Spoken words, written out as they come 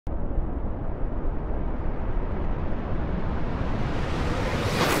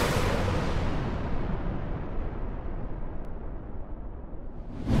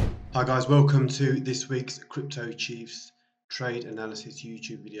Hi guys, welcome to this week's Crypto Chiefs trade analysis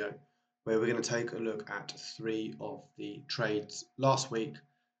YouTube video, where we're going to take a look at 3 of the trades last week,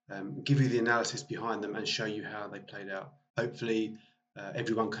 give you the analysis behind them and show you how they played out. Hopefully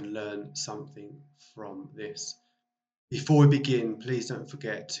everyone can learn something from this. Before we begin, please don't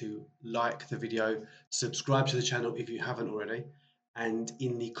forget to like the video, subscribe to the channel if you haven't already, and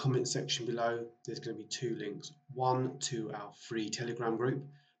in the comment section below there's going to be 2 links. One to our free Telegram group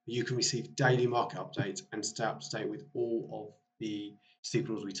where you can receive daily market updates and stay up to date with all of the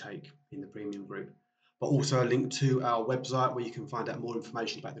signals we take in the premium group, but also a link to our website where you can find out more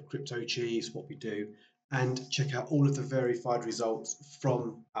information about the Crypto Chiefs, what we do, and check out all of the verified results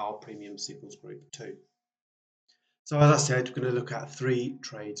from our premium signals group too. So as I said, we're going to look at 3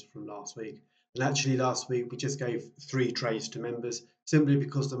 trades from last week. And actually last week we just gave 3 trades to members simply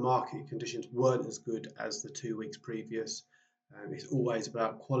because the market conditions weren't as good as the 2 weeks previous. It's always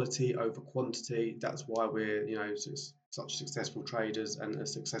about quality over quantity. That's why we're such successful traders and a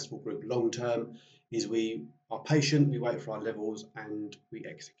successful group long term, is we are patient, we wait for our levels and we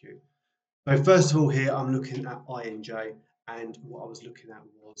execute. So first of all here I'm looking at INJ, and what I was looking at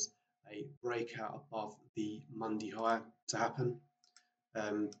was a breakout above the Monday high to happen.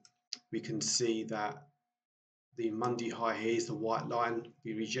 We can see that the Monday high here is the white line.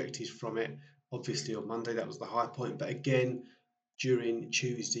 We rejected from it obviously on Monday, that was the high point, but again during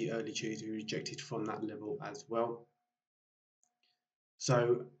Tuesday, early Tuesday, we rejected from that level as well.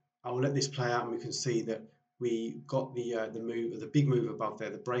 So I will let this play out and we can see that we got the big move above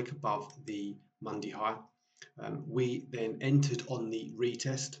there, the break above the Monday high. We then entered on the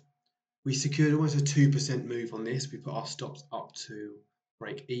retest. We secured almost a 2% move on this. We put our stops up to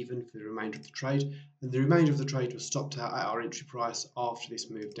break even for the remainder of the trade, and the remainder of the trade was stopped out at our entry price after this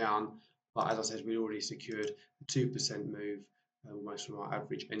move down. But as I said, we already secured a 2% move almost from our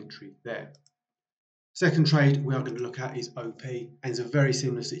average entry there. Second trade we are going to look at is OP, and it's a very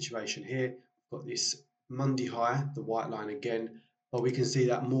similar situation here. We've got this Monday high, the white line again, but we can see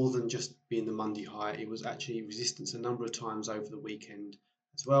that more than just being the Monday high, it was actually resistance a number of times over the weekend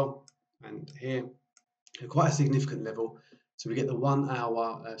as well. And here, quite a significant level. So we get the 1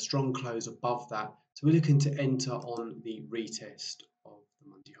 hour strong close above that. So we're looking to enter on the retest of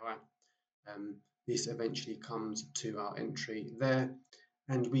the Monday high. This eventually comes to our entry there,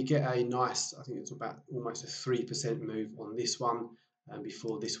 and we get a nice, I think it's about almost a 3% move on this one,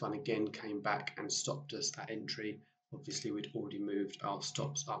 before this one again came back and stopped us at entry. Obviously we'd already moved our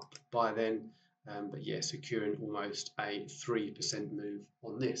stops up by then, but yeah, securing almost a 3% move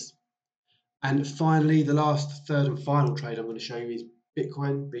on this. And finally, the last, third and final trade I'm going to show you is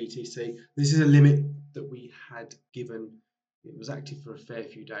Bitcoin, BTC. This is a limit that we had given. It was active for a fair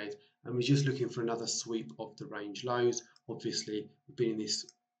few days, and we're just looking for another sweep of the range lows. Obviously, we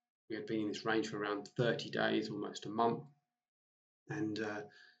had been in this range for around 30 days, almost a month, and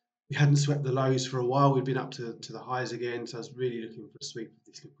we hadn't swept the lows for a while. We'd been up to the highs again, so I was really looking for a sweep of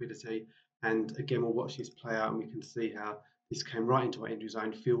this liquidity. And again, we'll watch this play out, and we can see how this came right into our entry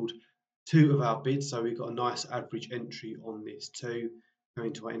zone, filled 2 of our bids, so we got a nice average entry on this too,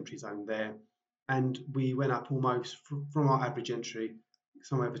 going to our entry zone there, and we went up almost from our average entry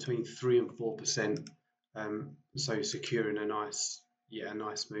somewhere between 3 and 4%, so securing a nice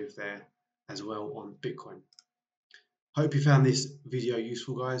move there as well on Bitcoin. Hope you found this video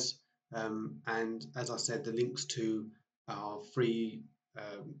useful, guys, and as I said, the links to our free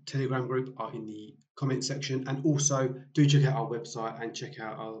Telegram group are in the comment section, and also do check out our website and check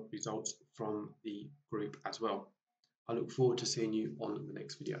out our results from the group as well. I look forward to seeing you on the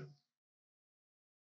next video.